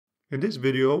In this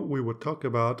video, we will talk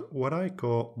about what I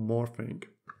call morphing.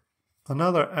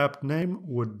 Another apt name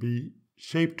would be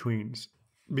Shapetweens,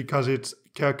 because it's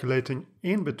calculating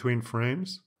in between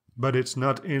frames, but it's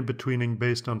not in betweening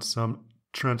based on some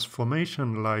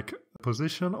transformation like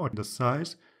position or the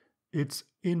size. It's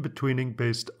in betweening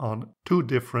based on two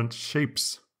different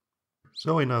shapes.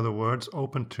 So in other words,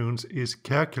 Opentoonz is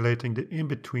calculating the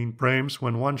in-between frames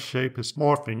when one shape is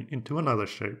morphing into another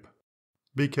shape.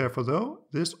 Be careful though,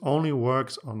 this only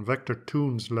works on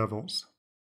Vectortoonz levels.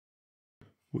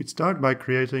 We start by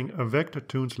creating a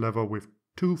Vectortoonz level with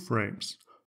two frames.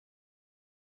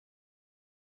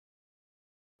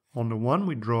 On the one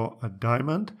we draw a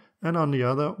diamond and on the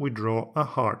other we draw a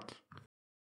heart.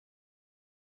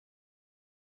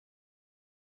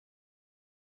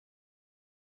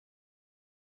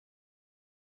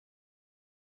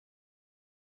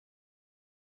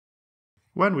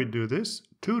 When we do this,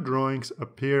 two drawings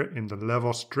appear in the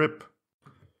level strip.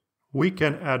 We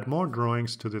can add more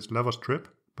drawings to this level strip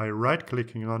by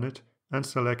right-clicking on it and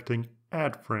selecting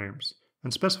Add Frames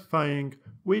and specifying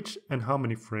which and how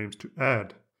many frames to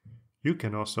add. You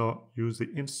can also use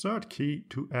the Insert key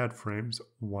to add frames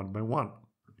one by one.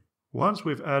 Once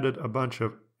we've added a bunch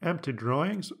of empty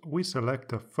drawings, we select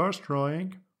the first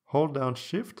drawing, hold down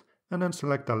Shift, and then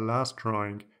select the last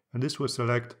drawing, and this will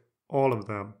select all of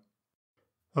them.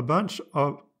 A bunch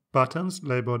of buttons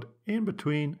labeled In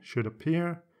Between should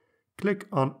appear. Click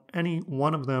on any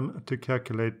one of them to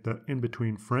calculate the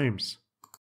in-between frames.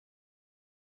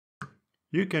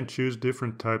 You can choose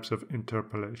different types of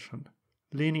interpolation: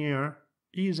 linear,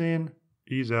 ease in,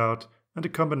 ease out, and a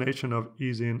combination of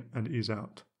ease in and ease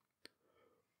out.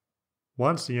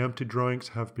 Once the empty drawings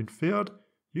have been filled,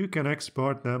 you can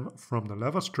export them from the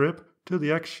level strip to the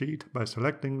X sheet by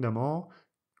selecting them all,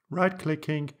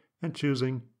 right-clicking, and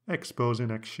choosing Expose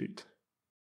in X sheet.